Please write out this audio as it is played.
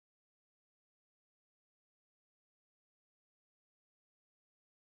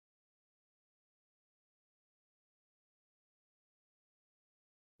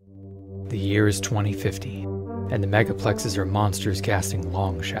The year is 2050, and the megaplexes are monsters casting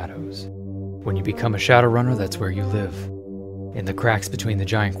long shadows. When you become a Shadowrunner, that's where you live, in the cracks between the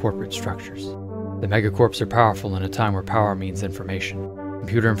giant corporate structures. The megacorps are powerful in a time where power means information,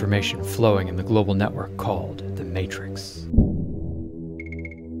 computer information flowing in the global network called the Matrix.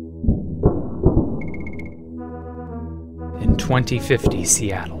 In 2050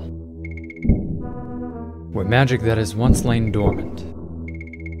 Seattle, where magic that has once lain dormant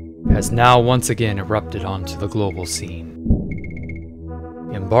has now once again erupted onto the global scene.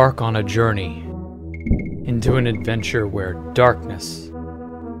 Embark on a journey into an adventure where darkness,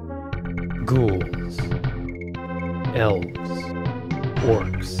 ghouls, elves,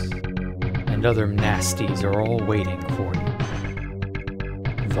 orcs, and other nasties are all waiting for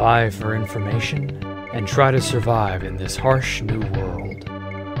you. Vie for information and try to survive in this harsh new world.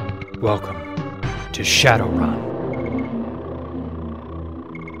 Welcome to Shadowrun.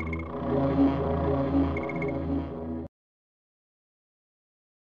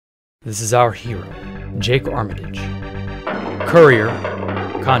 This is our hero, Jake Armitage, courier,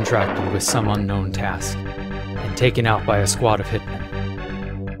 contracted with some unknown task, and taken out by a squad of hitmen.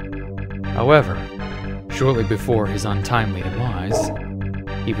 However, shortly before his untimely demise,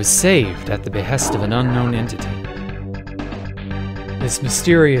 he was saved at the behest of an unknown entity. This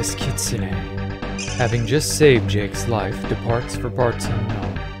mysterious kitsune, having just saved Jake's life, departs for parts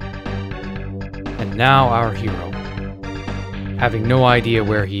unknown. And now our hero, having no idea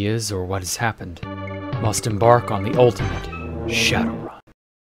where he is or what has happened, must embark on the ultimate Shadowrun.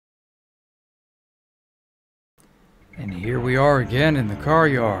 And here we are again in the car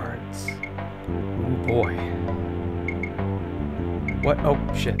yards. Oh boy. What? Oh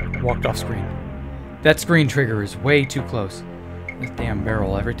shit, walked off screen. That screen trigger is way too close. This damn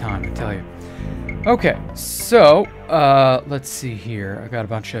barrel every time, I tell you. Okay, so, let's see here. I got a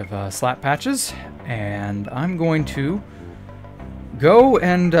bunch of slap patches, and I'm going to go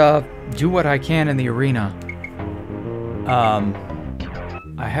and do what I can in the arena.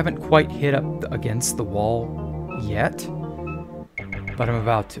 I haven't quite hit up against the wall yet, but I'm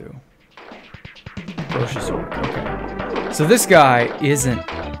about to. Ferocious orc, okay. So this guy isn't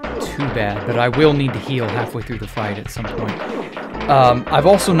too bad, but I will need to heal halfway through the fight at some point. I've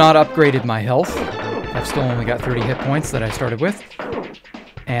also not upgraded my health. I've still only got 30 hit points that I started with.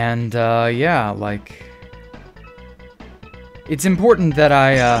 And, yeah, like, it's important that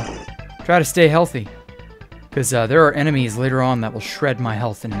I try to stay healthy, because there are enemies later on that will shred my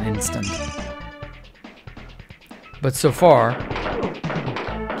health in an instant. But so far,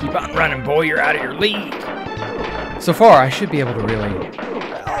 keep on running, boy, you're out of your league. So far, I should be able to really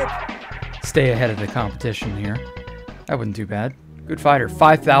stay ahead of the competition here. That wasn't too bad. Good fighter.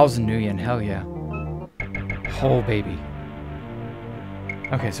 5,000 new yen, hell yeah. Oh, baby.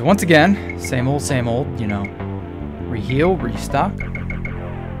 Okay, so once again, same old, you know. Reheal, restock.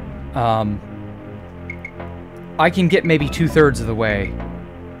 I can get maybe 2/3 of the way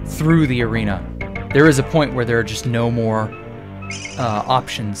through the arena. There is a point where there are just no more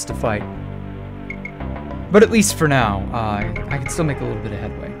options to fight. But at least for now, I can still make a little bit of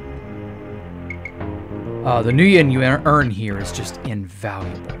headway. The new yen you earn here is just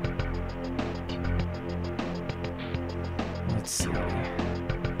invaluable. Let's see.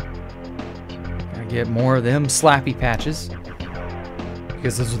 Get more of them slappy patches,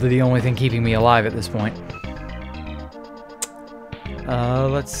 because those are the only thing keeping me alive at this point.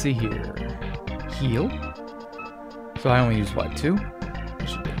 Let's see here. Heal. So I only use what, 2?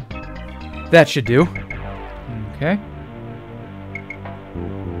 That should do. Okay.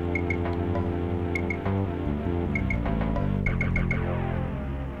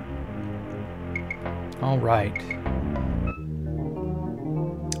 All right.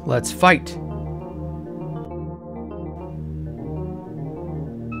 Let's fight.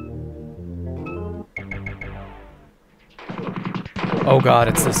 Oh god,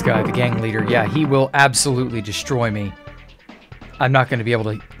 it's this guy, the gang leader. Yeah, he will absolutely destroy me. I'm not going to be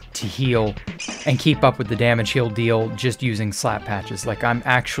able to heal and keep up with the damage he'll deal just using slap patches. Like, I'm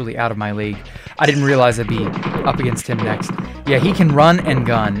actually out of my league. I didn't realize I'd be up against him next. Yeah, he can run and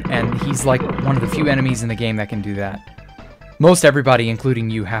gun, and he's like one of the few enemies in the game that can do that. Most everybody, including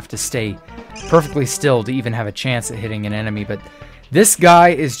you, have to stay perfectly still to even have a chance at hitting an enemy, but this guy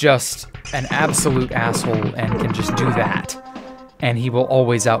is just an absolute asshole and can just do that. And he will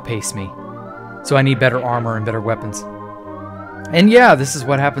always outpace me. So I need better armor and better weapons. And yeah, this is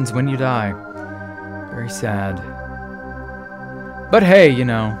what happens when you die. Very sad. But hey, you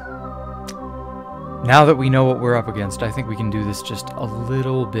know, now that we know what we're up against, I think we can do this just a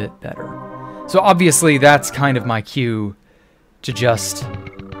little bit better. So obviously that's kind of my cue to just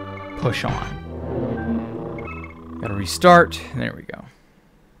push on. Gotta restart. There we go.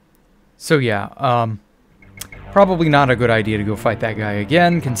 So yeah, probably not a good idea to go fight that guy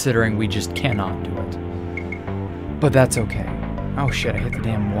again, considering we just cannot do it. But that's okay. Oh shit, I hit the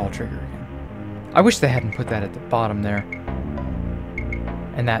damn wall trigger again. I wish they hadn't put that at the bottom there.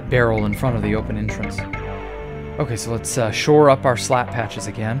 And that barrel in front of the open entrance. Okay, so let's shore up our slat patches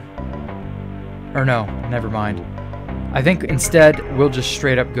again. Or no, never mind. I think instead we'll just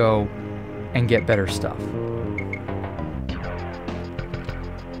straight up go and get better stuff.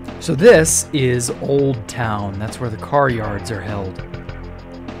 So this is Old Town. That's where the car yards are held.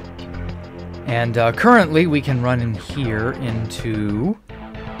 And currently we can run in here into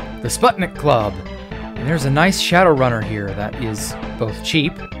the Sputnik Club. And there's a nice Shadowrunner here that is both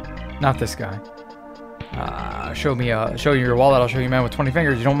cheap, not this guy. Show you your wallet, I'll show you a man with 20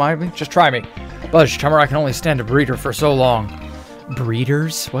 fingers. You don't mind me? Just try me. Budge, Tummer, I can only stand a breeder for so long.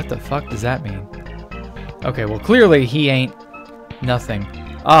 Breeders? What the fuck does that mean? Okay, well clearly he ain't nothing.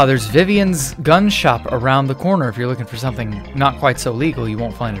 Ah, there's Vivian's gun shop around the corner. If you're looking for something not quite so legal, you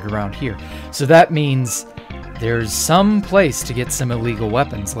won't find it around here. So that means there's some place to get some illegal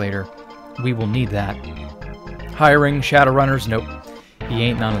weapons later. We will need that. Hiring Shadowrunners? Nope. He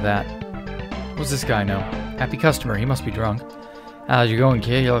ain't none of that. What's this guy know? Happy customer. He must be drunk. How's you going,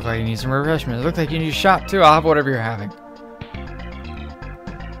 kid? You look like you need some refreshment. It looks like you need a shot, too. I'll have whatever you're having.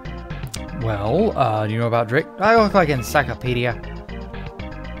 Well, do you know about Drake? I look like an encyclopedia.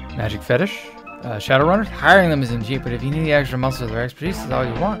 Magic fetish? Shadowrunners? Hiring them isn't cheap, but if you need the extra muscle or expertise, that's all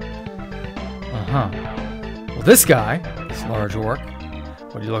you want. Uh-huh. Well, this guy, this large orc.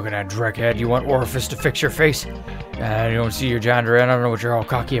 What are you looking at, Dreckhead? You want orifice to fix your face? You don't see your giant head. I don't know what you're all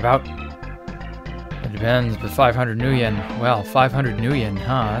cocky about. It depends, but 500 new yen. Well, 500 new yen,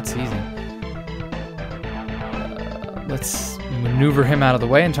 huh? That's easy. Let's maneuver him out of the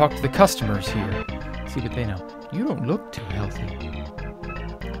way and talk to the customers here. See what they know. You don't look too healthy.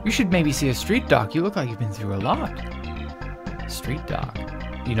 You should maybe see a street doc. You look like you've been through a lot. Street doc.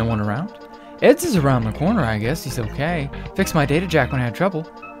 You know one around? Ed's is around the corner, I guess. He's okay. Fixed my data jack when I had trouble.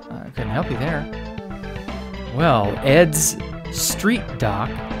 I couldn't help you there. Well, Ed's street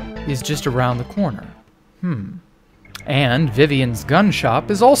doc is just around the corner. And Vivian's gun shop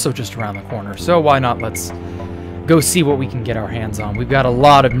is also just around the corner. So why not let's go see what we can get our hands on. We've got a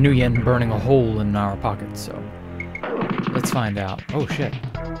lot of new yen burning a hole in our pockets, so let's find out. Oh shit.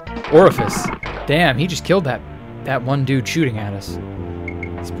 Orifice. Damn, he just killed that one dude shooting at us.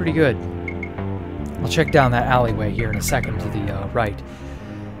 It's pretty good. I'll check down that alleyway here in a second to the right.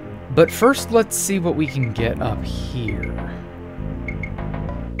 But first, let's see what we can get up here.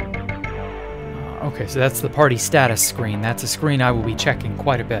 Okay, so that's the party status screen. That's a screen I will be checking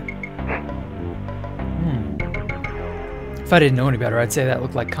quite a bit. If I didn't know any better, I'd say that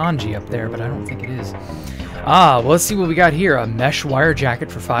looked like kanji up there, but I don't think it is. Well, let's see what we got here. A mesh wire jacket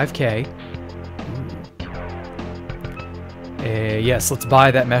for 5K. Yes, let's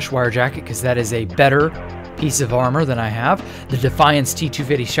buy that mesh wire jacket because that is a better piece of armor than I have. The Defiance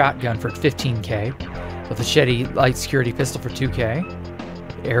T250 shotgun for 15K. The Machete light security pistol for 2K.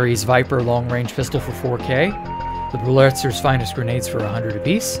 Ares Viper long-range pistol for 4K. The Buletzer's finest grenades for 100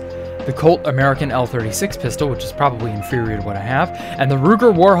 apiece. The Colt American L36 pistol, which is probably inferior to what I have. And the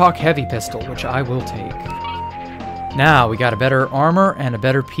Ruger Warhawk heavy pistol, which I will take. Now, we got a better armor and a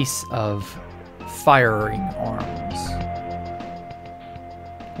better piece of firing arms.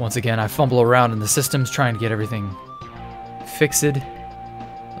 Once again, I fumble around in the systems trying to get everything fixed.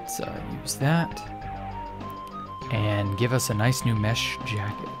 Let's use that. And give us a nice new mesh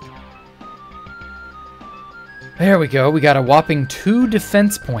jacket. There we go. We got a whopping 2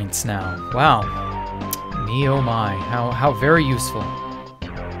 defense points now. Wow. Me oh my. How very useful.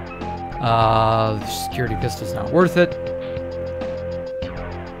 The security pistol's not worth it.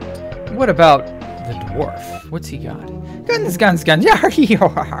 What about the dwarf? What's he got? Guns. Yar.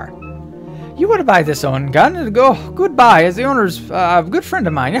 You want to buy this own gun? Go goodbye, as the owner's a good friend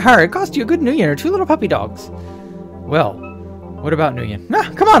of mine. Yar. It cost you a good new yen or 2 little puppy dogs. Well, what about new yen?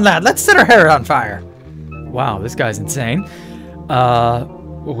 Come on, lad. Let's set our hair on fire. Wow, this guy's insane.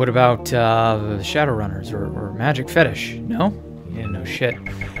 What about Shadowrunners or Magic Fetish? No? Yeah, no shit.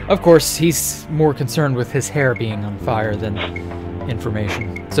 Of course, he's more concerned with his hair being on fire than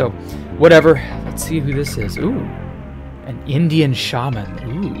information. So, whatever. Let's see who this is. Ooh, an Indian shaman.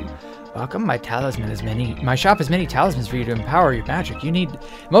 Ooh. Welcome, my shop has many talismans for you to empower your magic. You need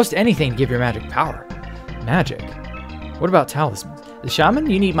most anything to give your magic power. Magic? What about talismans? The shaman,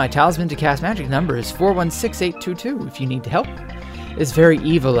 you need my talisman to cast magic. Number is 416822 if you need help. It's very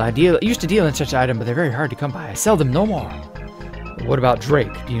evil. I used to deal in such item, but they're very hard to come by. I sell them no more. What about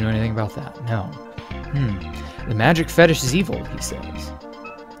Drake? Do you know anything about that? No. The magic fetish is evil, he says.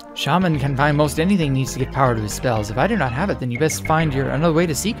 Shaman can find most anything needs to get power to his spells. If I do not have it, then you best find another way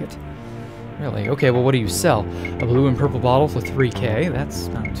to seek it. Really? Okay, well, what do you sell? A blue and purple bottle for 3K. That's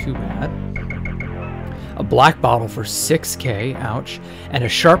not too bad. A black bottle for 6K. Ouch. And a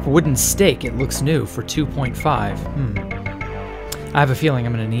sharp wooden stake. It looks new for 2.5. I have a feeling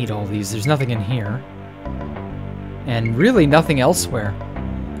I'm going to need all these. There's nothing in here. And really nothing elsewhere.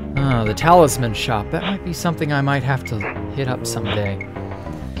 The talisman shop. That might be something I might have to hit up someday.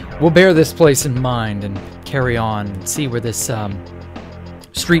 We'll bear this place in mind and carry on and see where this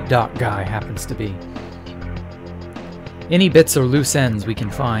street dock guy happens to be. Any bits or loose ends we can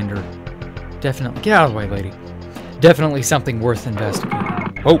find are definitely... Get out of the way, lady. Definitely something worth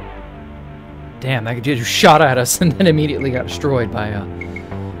investigating. Oh! Damn, that just shot at us and then immediately got destroyed by a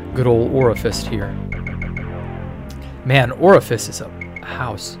good old orifice here. Man, orifice is a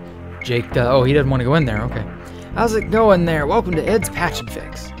house. Jake, oh, he doesn't want to go in there. Okay. How's it going there? Welcome to Ed's Patch and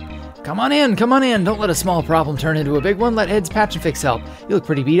Fix. Come on in, come on in. Don't let a small problem turn into a big one. Let Ed's Patch and Fix help. You look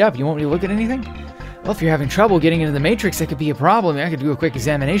pretty beat up. You want me to look at anything? Well, if you're having trouble getting into the Matrix, that could be a problem. I could do a quick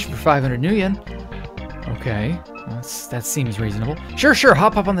examination for 500 new yen. Okay, that seems reasonable. Sure,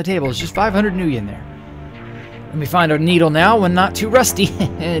 hop up on the table. It's just 500 new yen there. Let me find a needle now when not too rusty.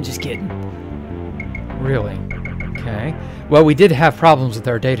 Just kidding. Really? Okay. Well, we did have problems with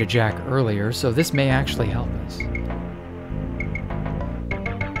our data jack earlier, so this may actually help us.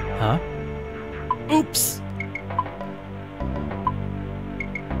 Huh? Oops!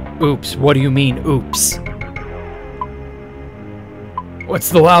 Oops, what do you mean, oops? What's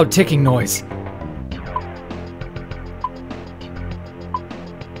the loud ticking noise?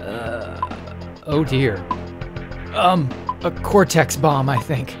 Oh dear. A cortex bomb, I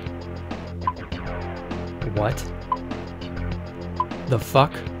think. What? The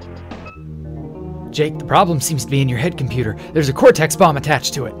fuck? Jake, the problem seems to be in your head computer. There's a cortex bomb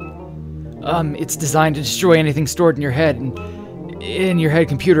attached to it. It's designed to destroy anything stored in your head and in your head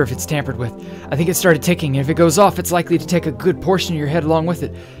computer if it's tampered with. I think it started ticking, and if it goes off, it's likely to take a good portion of your head along with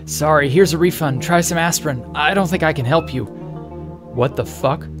it. Sorry, here's a refund. Try some aspirin. I don't think I can help you. What the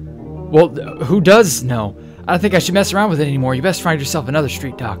fuck? Well, who does know? I don't think I should mess around with it anymore. You best find yourself another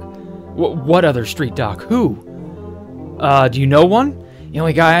street doc. What other street doc? Who? Do you know one? The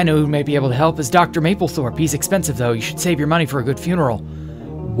only guy I know who may be able to help is Dr. Maplethorpe. He's expensive, though. You should save your money for a good funeral.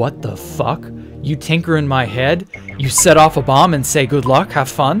 What the fuck? You tinker in my head? You set off a bomb and say good luck, have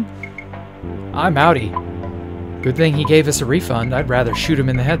fun? I'm outie. Good thing he gave us a refund. I'd rather shoot him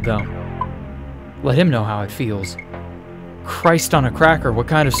in the head, though. Let him know how it feels. Christ on a cracker, what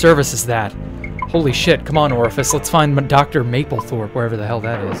kind of service is that? Holy shit, come on, Orifice, let's find Dr. Maplethorpe, wherever the hell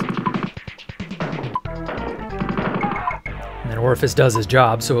that is. And then Orifice does his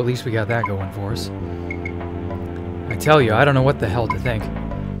job, so at least we got that going for us. I tell you, I don't know what the hell to think.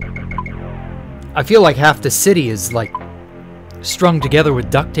 I feel like half the city is, like, strung together with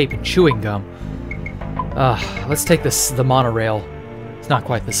duct tape and chewing gum. Let's take the monorail. It's not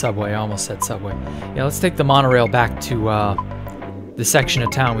quite the subway, I almost said subway. Yeah, let's take the monorail back to, the section of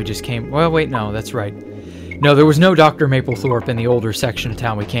town we just came... Well, wait, no, that's right. No, there was no Dr. Maplethorpe in the older section of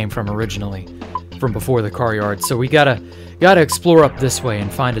town we came from originally, from before the car yard, so we gotta explore up this way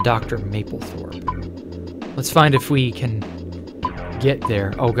and find a Dr. Maplethorpe. Let's find if we can get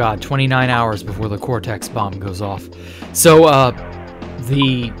there. Oh god, 29 hours before the Cortex bomb goes off. So,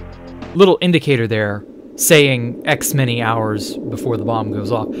 the little indicator there saying X many hours before the bomb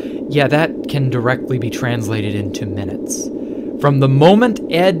goes off, yeah, that can directly be translated into minutes. From the moment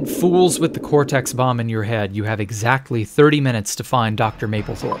Ed fools with the Cortex bomb in your head, you have exactly 30 minutes to find Dr.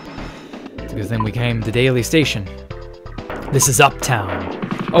 Maplethorpe. It's a good thing we came to Daily Station. This is Uptown.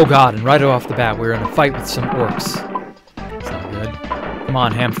 Oh god, and right off the bat, we're in a fight with some orcs. That's not good. Come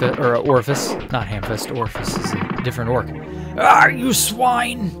on, Hamfist, or Orifice. Not Hamfist, Orifice is a different orc. Ah, you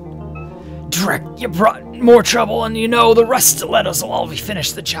swine! Drek, you brought more trouble, and you know the rust stilettos will always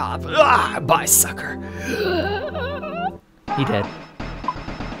finish the job. Ah, bye, sucker. He dead.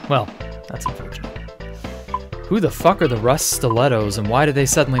 Well, that's unfortunate. Who the fuck are the rust stilettos, and why do they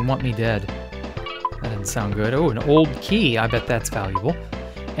suddenly want me dead? That didn't sound good. Oh, an old key. I bet that's valuable.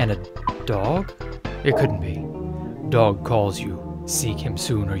 And a dog? It couldn't be. Dog calls you. Seek him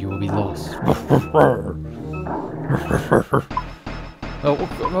soon, or you will be lost.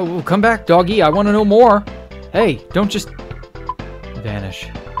 Oh, come back, doggy. I want to know more. Hey, don't just vanish.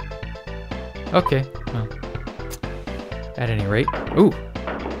 Okay, well. At any rate. Ooh.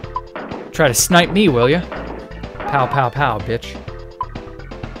 Try to snipe me, will ya? Pow, pow, pow, bitch.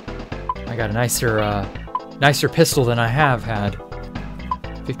 I got a nicer pistol than I have had.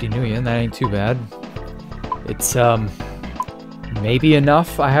 50 nuyen, that ain't too bad. It's, maybe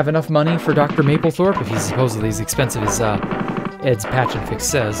enough. I have enough money for Dr. Maplethorpe if he's supposedly as expensive as Ed's Patch and Fix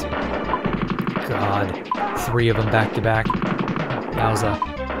says. God, 3 of them back to back. Yowza.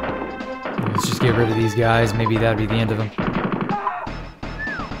 Let's just get rid of these guys. Maybe that'd be the end of them.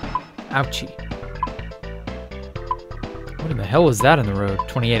 Ouchie. What in the hell is that in the road?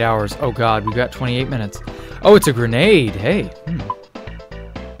 28 hours. Oh God, we've got 28 minutes. Oh, it's a grenade. Hey.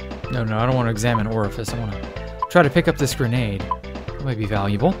 No, I don't want to examine orifice. I want to try to pick up this grenade. That might be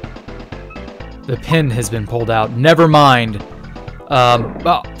valuable. The pin has been pulled out. Never mind.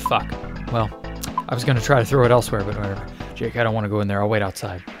 Oh, fuck. Well, I was going to try to throw it elsewhere, but whatever. Jake, I don't want to go in there. I'll wait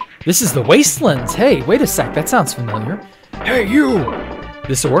outside. This is the Wastelands. Hey, wait a sec. That sounds familiar. Hey, you!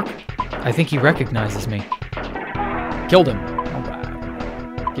 This orc? I think he recognizes me. Killed him. All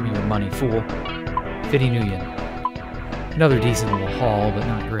right. Give me your money, fool. 50 nuyen. Another decent little haul, but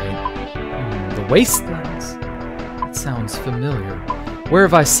not great. The Wastelands. That sounds familiar. Where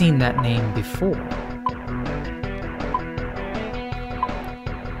have I seen that name before?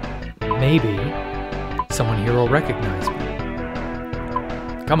 Maybe someone here will recognize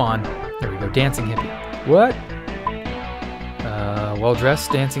me. Come on. There we go. Dancing hippie. What?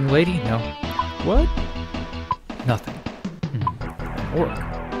 Well-dressed dancing lady? No. What? Nothing. An orc.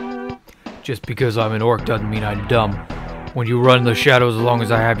 Just because I'm an orc doesn't mean I'm dumb. When you run in the shadows, as long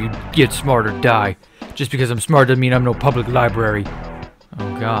as I have you get smart or die. Just because I'm smart doesn't mean I'm no public library.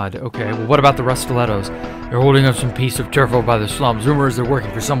 Oh God, okay. Well, what about the Rustilettos? They're holding up some piece of turf over by the slums. Rumors they're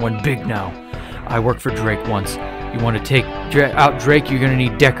working for someone big now. I worked for Drake once. You want to take out Drake, you're gonna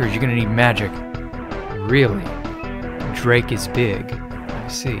need deckers, you're gonna need magic. Really? Drake is big. I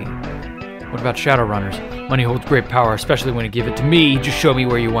see. What about Shadowrunners? Money holds great power, especially when you give it to me. Just show me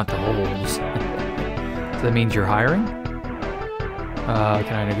where you want the holes. So that means you're hiring?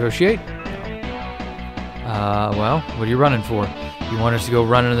 Can I negotiate? Well, what are you running for? You want us to go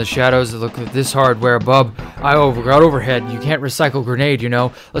running in the shadows? Look at this hardware, bub. I got overhead. You can't recycle grenade, you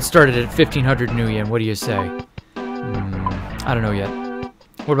know. Let's start it at 1,500 nuyen. What do you say? I don't know yet.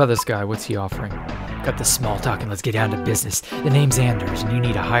 What about this guy? What's he offering? Cut the small talk and let's get down to business. The name's Anders, and you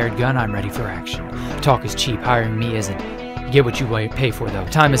need a hired gun. I'm ready for action. Talk is cheap. Hiring me isn't. You get what you pay for, though.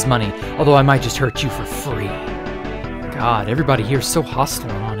 Time is money, although I might just hurt you for free. God, everybody here is so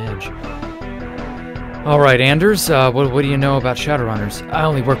hostile and on edge. All right, Anders, what do you know about Shadowrunners? I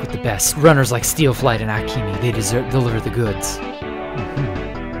only work with the best. Runners like Steelflight and Akimi. They deliver the goods.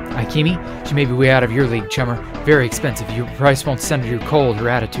 Akimi? She may be way out of your league, chummer. Very expensive. Your price won't send her your cold. Her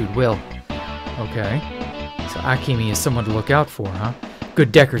attitude will. Okay. So Akimi is someone to look out for, huh?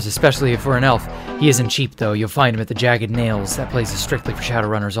 Good deckers, especially for an elf. He isn't cheap, though. You'll find him at the Jagged Nails. That place is strictly for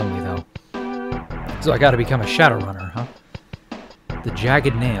Shadowrunners only, though. So I gotta become a Shadowrunner, huh? The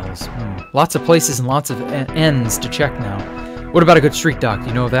Jagged Nails. Lots of places and lots of ends to check now. What about a good street doc? Do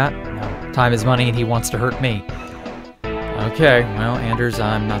you know that? No. Time is money and he wants to hurt me. Okay, well, Anders,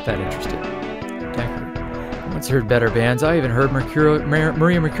 I'm not that interested. Decker. Once heard better bands. I even heard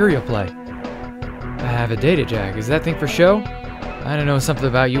Maria Mercurio play. I have a data jag. Is that thing for show? I don't know something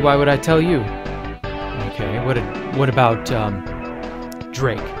about you. Why would I tell you? Okay, what about,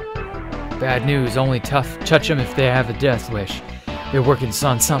 Drake? Bad news. Only touch them if they have a death wish. They're working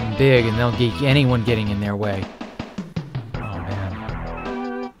on something big, and they'll geek anyone getting in their way. Oh,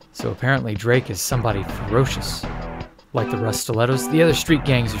 man. So apparently Drake is somebody ferocious. Like the Rustilettos, the other street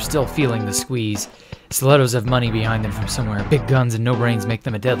gangs are still feeling the squeeze. Stilettos have money behind them from somewhere. Big guns and no brains make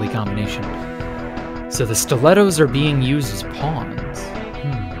them a deadly combination. So the stilettos are being used as pawns.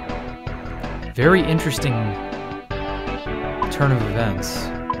 Very interesting turn of events.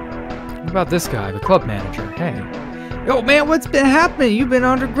 What about this guy, the club manager? Hey. Yo, man, what's been happening? You've been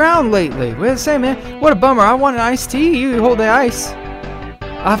underground lately. What did I say, man? What a bummer. I want an iced tea. You hold the ice.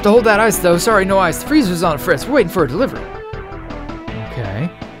 I'll have to hold that ice, though. Sorry, no ice. The freezer's on fritz. We're waiting for a delivery. Okay.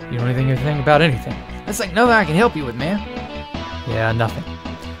 You know anything about anything? That's like nothing I can help you with, man. Yeah, nothing.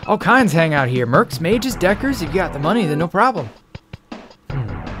 All kinds hang out here. Mercs, mages, deckers. If you got the money, then no problem. I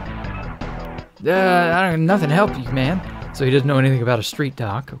don't have nothing to help you, man. So he doesn't know anything about a street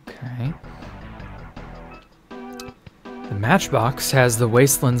doc. Okay. The matchbox has the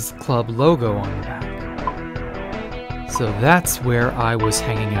Wastelands Club logo on the back. So that's where I was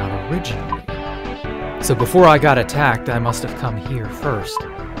hanging out originally. So before I got attacked, I must have come here first.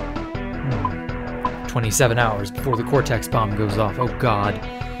 27 hours before the Cortex bomb goes off. Oh, God.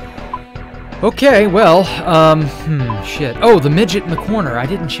 Okay, well, shit. Oh, the midget in the corner. I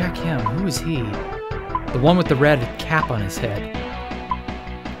didn't check him. Who is he? The one with the red cap on his head.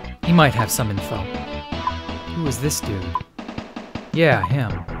 He might have some info. Who is this dude? Yeah,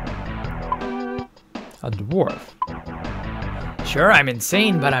 him. A dwarf. Sure, I'm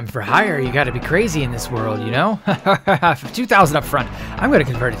insane, but I'm for hire. You gotta be crazy in this world, you know? 2,000 up front. I'm gonna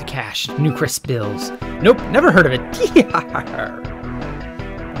convert it to cash. New crisp bills. Nope, never heard of it.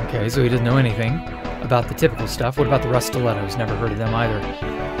 Okay, so he doesn't know anything about the typical stuff. What about the Rustilettos? Never heard of them either.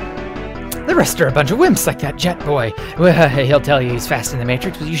 The rest are a bunch of wimps like that jet boy. Well, he'll tell you he's fast in the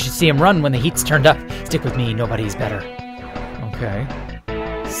Matrix, but you should see him run when the heat's turned up. Stick with me, nobody's better. Okay.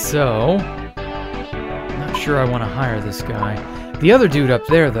 So, not sure I want to hire this guy. The other dude up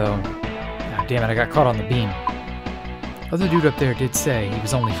there, though... Oh, damn it, I got caught on the beam. Other dude up there did say he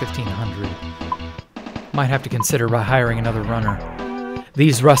was only 1,500. Might have to consider hiring another runner.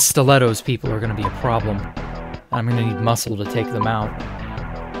 These Rustilettos people are going to be a problem. I'm going to need muscle to take them out.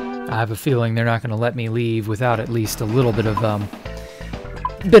 I have a feeling they're not going to let me leave without at least a little bit of an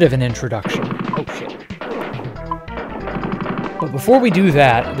introduction. Oh, shit. But before we do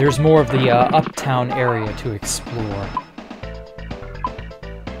that, there's more of the uptown area to explore.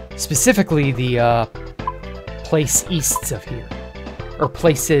 Specifically, the place east of here. Or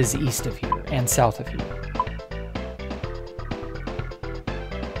places east of here and south of here.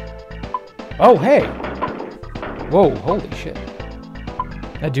 Oh, hey! Whoa, holy shit.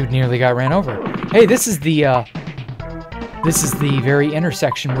 That dude nearly got ran over. Hey, this is the very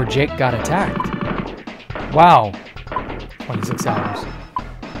intersection where Jake got attacked. Wow. 26 hours.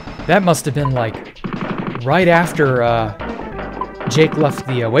 That must have been, like, right after, Jake left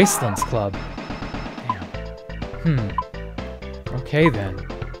the Wastelands Club. Damn. Okay, then.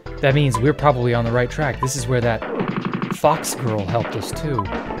 That means we're probably on the right track. This is where that Fox girl helped us, too.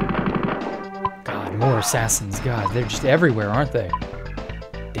 God, more assassins. God, they're just everywhere, aren't they?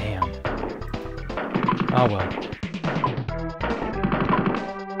 Damn. Oh, well.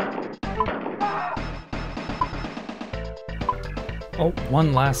 Oh,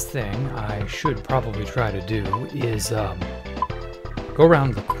 one last thing I should probably try to do is, go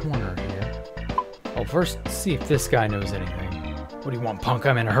around the corner here. Oh, first, see if this guy knows anything. What do you want, punk?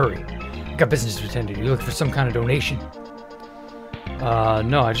 I'm in a hurry. I got business to attend to. You looking for some kind of donation?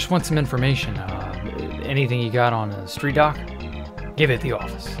 No, I just want some information. Anything you got on a street dock? Give it the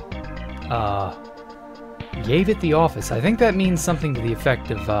office. Gave it the office. I think that means something to the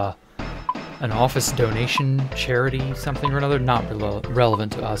effect of, an office donation, charity, something or another. Not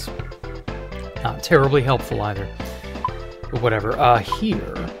relevant to us. Not terribly helpful either. But whatever.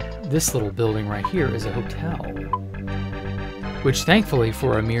 Here, this little building right here is a hotel. Which, thankfully,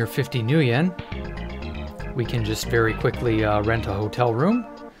 for a mere 50 new yen, we can just very quickly rent a hotel room.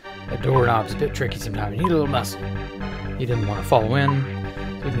 The doorknob's a bit tricky sometimes. You need a little muscle. You didn't want to follow in.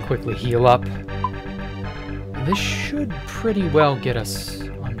 We can quickly heal up. This should pretty well get us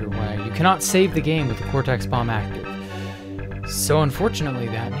underway. You cannot save the game with the Cortex bomb active. So unfortunately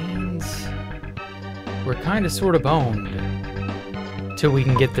that means we're kind of sort of boned. Till we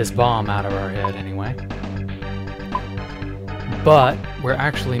can get this bomb out of our head anyway. But we're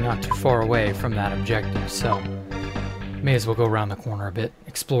actually not too far away from that objective, so may as well go around the corner a bit,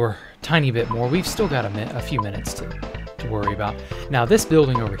 explore a tiny bit more. We've still got a few minutes to worry about. Now this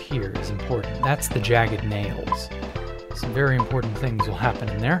building over here is important. That's the Jagged Nails. Some very important things will happen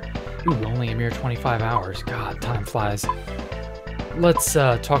in there. Ooh, only a mere 25 hours. God, time flies. Let's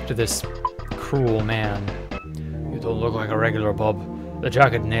talk to this cruel man. You don't look like a regular, Bob. The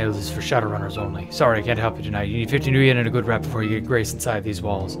Jagged Nails is for Shadowrunners only. Sorry, I can't help you tonight. You need 50 new yen and a good rep before you get grace inside these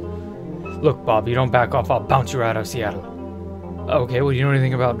walls. Look, Bob, you don't back off, I'll bounce you out of Seattle. Okay, well, do you know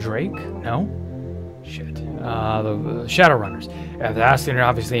anything about Drake? No? Shit. The Shadowrunners. Yeah, the Aston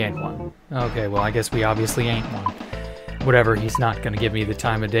obviously ain't one. Okay, well, I guess we obviously ain't one. Whatever, he's not gonna give me the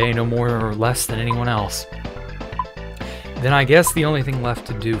time of day, no more or less than anyone else. Then I guess the only thing left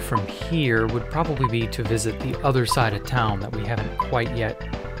to do from here would probably be to visit the other side of town that we haven't quite yet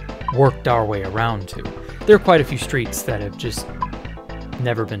worked our way around to. There are quite a few streets that have just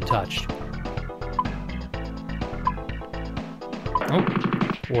never been touched. Oh,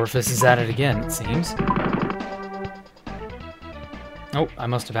 Orpheus is at it again, it seems. Oh, I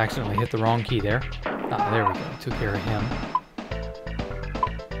must have accidentally hit the wrong key there. Ah, there we go. Took care of him.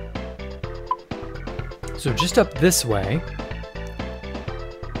 So just up this way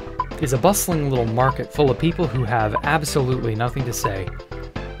is a bustling little market full of people who have absolutely nothing to say.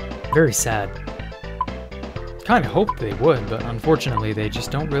 Very sad. Kind of hoped they would, but unfortunately they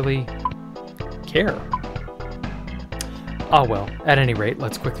just don't really care. Ah well, at any rate,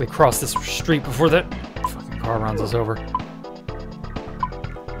 let's quickly cross this street before that fucking car runs us over.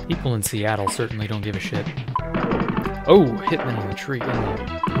 People in Seattle certainly don't give a shit. Oh, hitman in the tree, in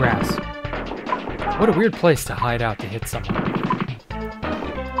the grass. What a weird place to hide out to hit someone.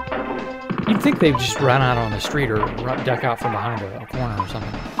 You'd think they'd just run out on the street or duck out from behind a corner or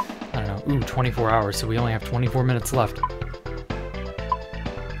something. I don't know. Ooh, 24 hours, so we only have 24 minutes left.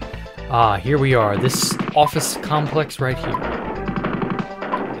 Ah, here we are. This office complex right here.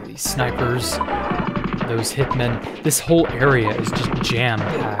 These snipers, those hitmen. This whole area is just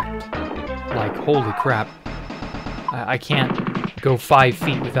jam-packed. Like, holy crap. I can't go 5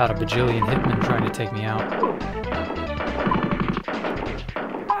 feet without a bajillion hitmen trying to take me out.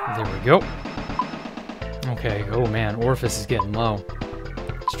 There we go. Okay, oh man, orifice is getting low.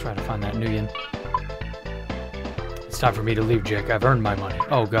 Let's try to find that Nuyen. It's time for me to leave, Jake. I've earned my money.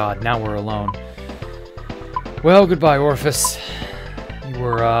 Oh god, now we're alone. Well, goodbye, orifice. You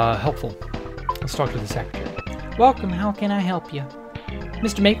were, helpful. Let's talk to the secretary. Welcome, how can I help you?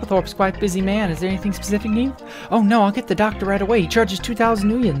 Mr. Maplethorpe's quite a busy man. Is there anything specific new? Oh no, I'll get the doctor right away. He charges 2,000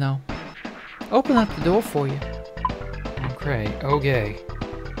 Nuyen, though. Open up the door for you. Okay.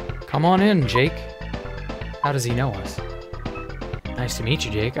 Come on in, Jake. How does he know us? Nice to meet you,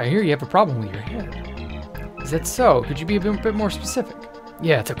 Jake. I hear you have a problem with your head. Is that so? Could you be a bit more specific?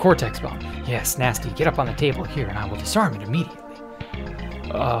 Yeah, it's a cortex bomb. Yes, nasty. Get up on the table here and I will disarm it immediately.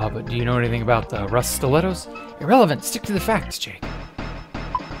 But do you know anything about the rust stilettos? Irrelevant. Stick to the facts, Jake.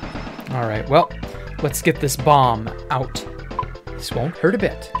 Alright, well, let's get this bomb out. This won't hurt a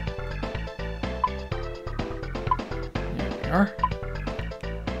bit. There we are.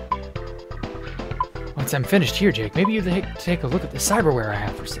 Once I'm finished here, Jake, maybe you'd take a look at the cyberware I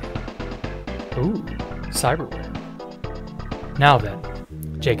have for sale. Ooh, cyberware. Now then,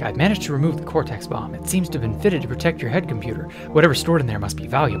 Jake, I've managed to remove the cortex bomb. It seems to have been fitted to protect your head computer. Whatever's stored in there must be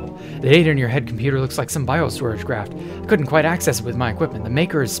valuable. The data in your head computer looks like some biostorage graft. I couldn't quite access it with my equipment. The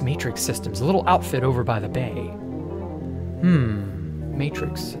maker is Matrix Systems, a little outfit over by the bay.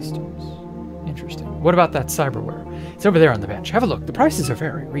 Matrix Systems. Interesting. What about that cyberware? It's over there on the bench. Have a look. The prices are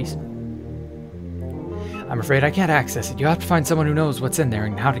very reasonable. I'm afraid I can't access it. You'll have to find someone who knows what's in there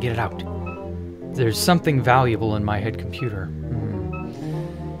and how to get it out. There's something valuable in my head computer.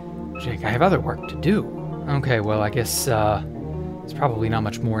 Jake, I have other work to do. Okay, well, I guess, there's probably not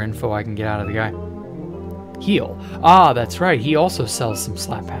much more info I can get out of the guy. Heal. Ah, that's right. He also sells some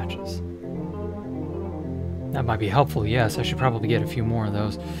slap patches. That might be helpful, yes. I should probably get a few more of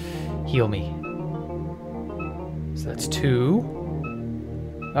those. Heal me. So that's 2.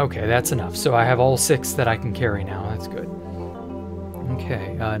 Okay, that's enough. So I have all 6 that I can carry now. That's good.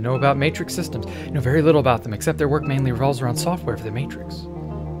 Okay, know about Matrix Systems. Know very little about them, except their work mainly revolves around software for the Matrix.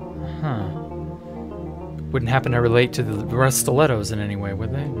 Huh. Wouldn't happen to relate to the rust stilettos in any way,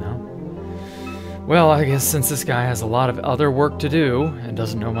 would they? No. Well, I guess since this guy has a lot of other work to do, and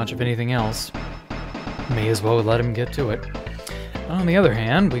doesn't know much of anything else, may as well let him get to it. On the other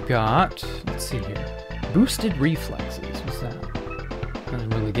hand, we've got, let's see here, boosted reflexes. What's that? Doesn't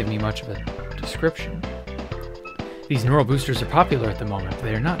really give me much of a description. These neural boosters are popular at the moment.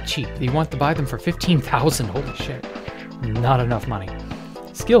 They're not cheap. You want to buy them for 15,000. Holy shit. Not enough money.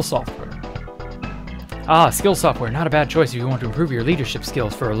 Skill software. Ah, skill software. Not a bad choice if you want to improve your leadership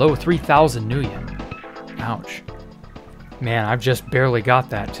skills for a low 3,000 Nuyen. Ouch. Man, I've just barely got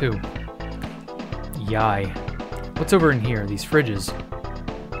that, too. Yai. What's over in here? These fridges.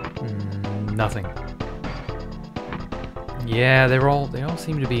 Nothing. Yeah, they all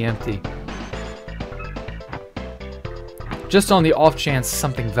seem to be empty. Just on the off chance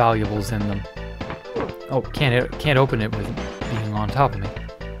something valuable's in them. Oh, can't open it with being on top of me.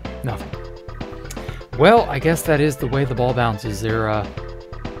 Nothing. Well, I guess that is the way the ball bounces. They're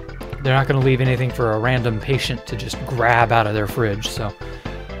not going to leave anything for a random patient to just grab out of their fridge, so...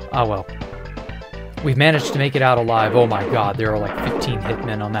 Ah, well. We've managed to make it out alive. Oh my god, there are like 15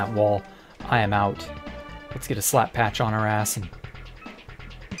 hitmen on that wall. I am out. Let's get a slap patch on our ass and...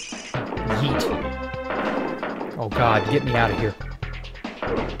 yeet. Oh god, get me out of here.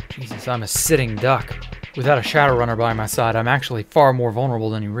 Jesus, I'm a sitting duck. Without a Shadowrunner by my side, I'm actually far more vulnerable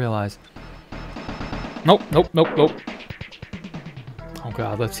than you realize. Nope. Oh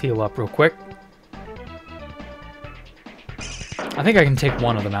god, let's heal up real quick. I think I can take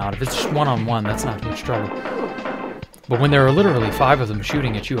one of them out. If it's just one-on-one, that's not too much trouble. But when there are literally 5 of them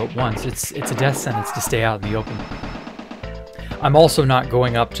shooting at you at once, it's a death sentence to stay out in the open. I'm also not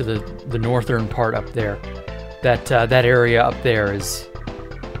going up to the northern part up there. That area up there is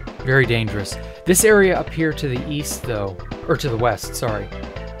very dangerous. This area up here to the east, though, or to the west, sorry.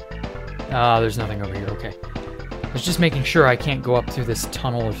 There's nothing over here, okay. I was just making sure I can't go up through this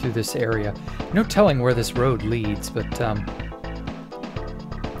tunnel or through this area. No telling where this road leads, but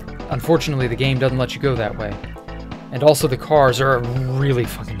unfortunately the game doesn't let you go that way. And also the cars are really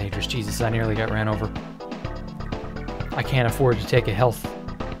fucking dangerous. Jesus, I nearly got ran over. I can't afford to take a health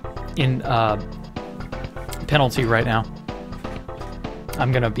in penalty right now.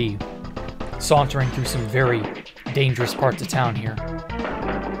 I'm gonna be sauntering through some very dangerous parts of town here.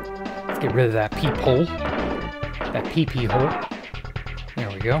 Let's get rid of that peephole. That pee-pee hole. There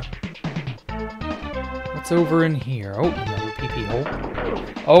we go. What's over in here? Oh, another pee-pee hole.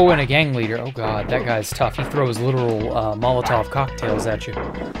 Oh, and a gang leader. Oh god, that guy's tough. He throws literal Molotov cocktails at you.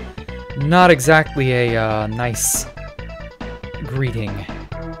 Not exactly a nice greeting,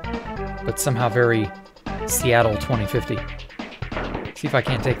 but somehow very Seattle 2050. See if I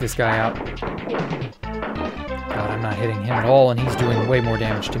can't take this guy out. God, I'm not hitting him at all, and he's doing way more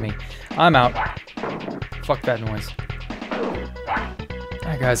damage to me. I'm out. Fuck that noise.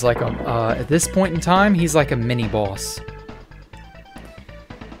 That guy's like at this point in time, he's like a mini-boss.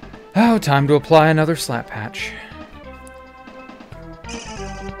 Oh, time to apply another slap patch.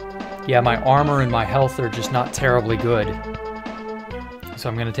 Yeah, my armor and my health are just not terribly good. So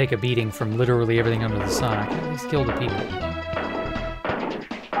I'm gonna take a beating from literally everything under the sun. I can at least kill the people.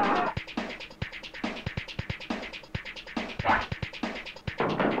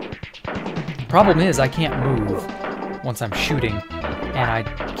 Problem is, I can't move once I'm shooting, and I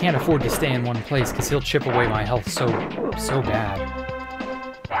can't afford to stay in one place because he'll chip away my health so bad.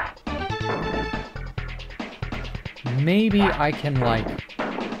 Maybe I can, like,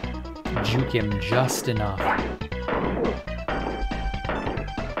 juke him just enough. No,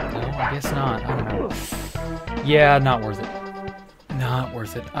 I guess not. I don't know. Yeah, not worth it. Not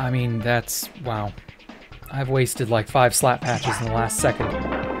worth it. I mean, that's... wow. I've wasted, like, 5 slap patches in the last second.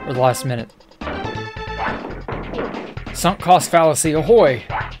 Or the last minute. Sunk cost fallacy, ahoy!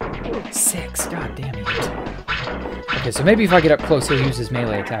 6, god damn it. Okay, so maybe if I get up close, he'll use his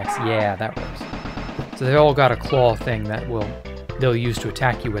melee attacks. Yeah, that works. So they all got a claw thing that they'll use to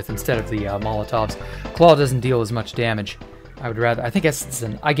attack you with instead of the Molotovs. Claw doesn't deal as much damage. I would rather... I guess it's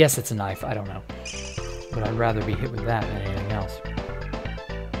a knife, I don't know. But I'd rather be hit with that than anything else.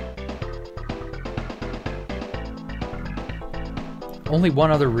 Only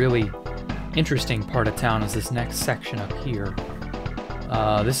one other really interesting part of town is this next section up here.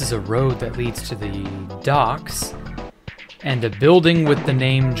 This is a road that leads to the docks and a building with the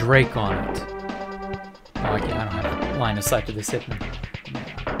name Drake on it. Oh, I don't have line of sight to this hitman.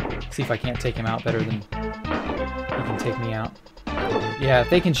 See if I can't take him out better than he can take me out. Yeah, if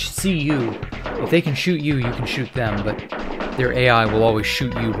they can see you, if they can shoot you, you can shoot them, but their AI will always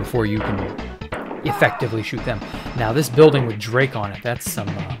shoot you before you can effectively shoot them. Now, this building with Drake on it, that's some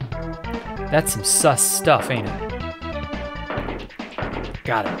sus stuff, ain't it?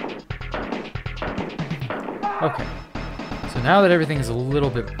 Got it. Okay. So now that everything is a little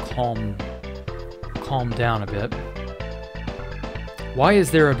bit calmed down a bit, why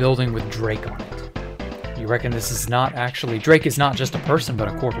is there a building with Drake on it? You reckon this is not actually... Drake is not just a person, but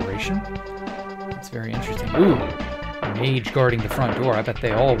a corporation? That's very interesting. Ooh, a mage guarding the front door. I bet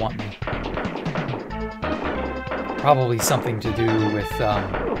they all want me. Probably something to do with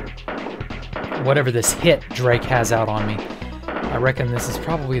whatever this hit Drake has out on me. I reckon this is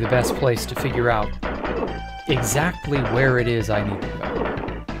probably the best place to figure out exactly where it is I need to go.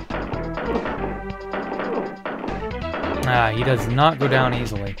 Ah, he does not go down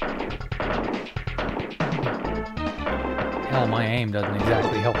easily. Hell, my aim doesn't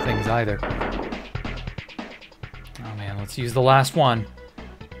exactly help things either. Oh man, let's use the last one.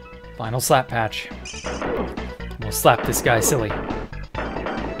 Final slap patch. We'll slap this guy silly.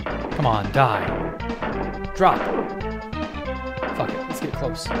 Come on, die. Drop. Fuck it, let's get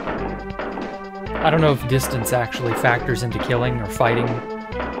close. I don't know if distance actually factors into killing or fighting.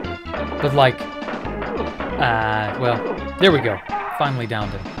 But like... well, there we go. Finally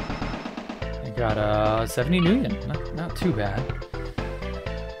downed him. I got 70 million. Not too bad.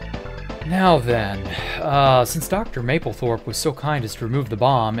 Now then, since Dr. Mapplethorpe was so kind as to remove the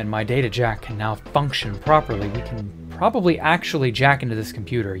bomb and my data jack can now function properly, we can probably actually jack into this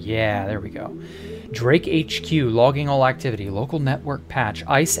computer. Yeah, there we go. Drake HQ, logging all activity, local network patch,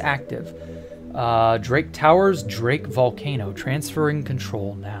 ICE active. Drake Towers, Drake Volcano, transferring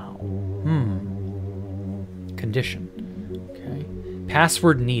control now. Condition. Okay.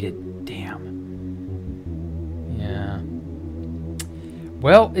 Password needed. Damn. Yeah.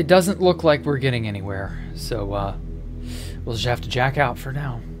 Well, it doesn't look like we're getting anywhere, so we'll just have to jack out for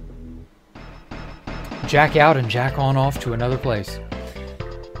now. Jack out and jack on off to another place.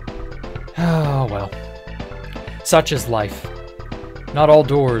 Oh, well. Such is life. Not all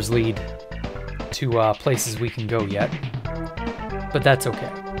doors lead to places we can go yet, but that's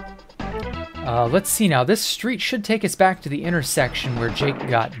okay. Let's see now. This street should take us back to the intersection where Jake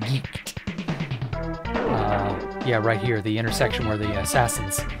got geeked. Yeah, right here, the intersection where the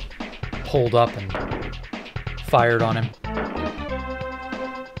assassins pulled up and fired on him.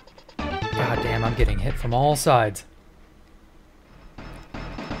 God damn, I'm getting hit from all sides.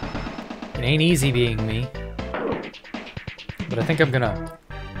 It ain't easy being me. But I think I'm gonna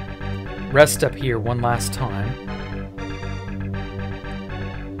rest up here one last time.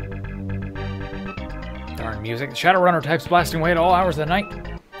 Darn music. The Shadowrunner types blasting away at all hours of the night.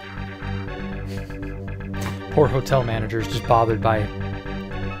 Poor hotel manager is just bothered by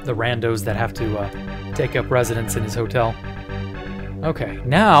the randos that have to take up residence in his hotel. Okay,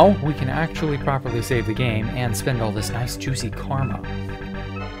 now we can actually properly save the game and spend all this nice juicy karma.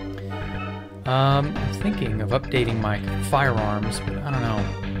 I'm thinking of updating my firearms, but I don't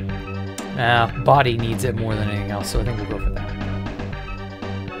know. Body needs it more than anything else, so I think we'll go for that.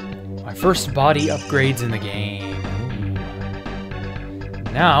 My first body upgrades in the game.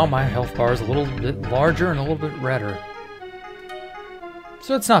 Ooh. Now my health bar is a little bit larger and a little bit redder.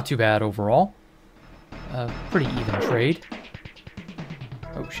 So it's not too bad overall. Pretty even trade.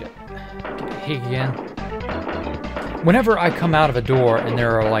 Oh shit. Get hit again. Whenever I come out of a door and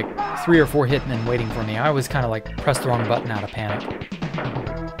there are like 3 or 4 hitmen waiting for me, I always kind of like press the wrong button out of panic.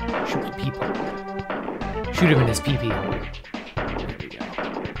 Shoot the people. Shoot him in his pee-pee. There we go.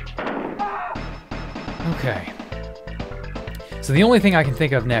 Okay. So the only thing I can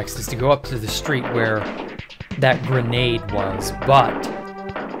think of next is to go up to the street where that grenade was, but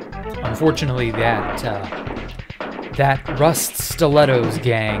unfortunately that Rust Stilettos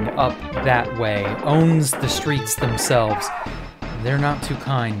gang up that way owns the streets themselves. They're not too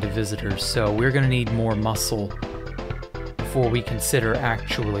kind to visitors, so we're going to need more muscle before we consider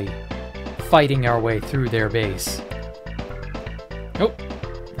actually fighting our way through their base. Oh,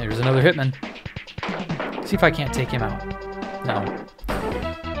 there's another hitman. See if I can't take him out. No.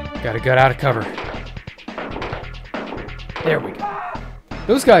 Gotta get out of cover. There we go.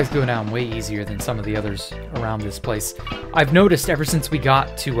 Those guys go down way easier than some of the others around this place. I've noticed ever since we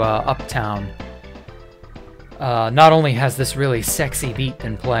got to Uptown, not only has this really sexy beat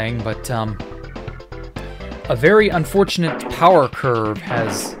been playing, but a very unfortunate power curve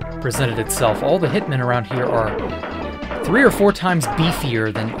has presented itself. All the hitmen around here are 3 or 4 times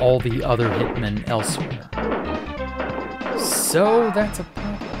beefier than all the other hitmen elsewhere. So that's a problem.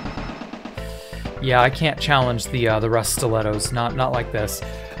 Yeah, I can't challenge the Rust Stilettos, not like this.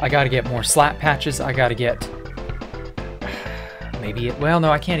 I gotta get more slap patches, I gotta get... well,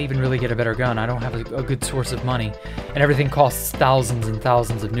 no, I can't even really get a better gun. I don't have a good source of money. And everything costs thousands and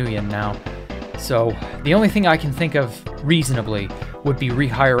thousands of Nuyen now. So, the only thing I can think of reasonably would be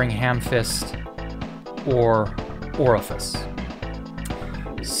rehiring Hamfist or Orifice.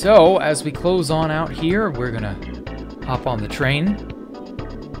 So, as we close on out here, we're gonna hop on the train.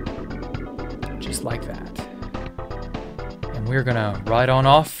 Just like that. And we're gonna ride on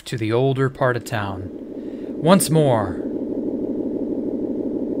off to the older part of town. Once more.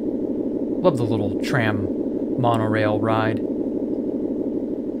 Love the little tram monorail ride.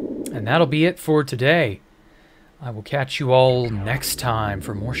 And that'll be it for today. I will catch you all next time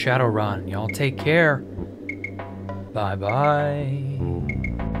for more Shadowrun. Y'all take care. Bye-bye.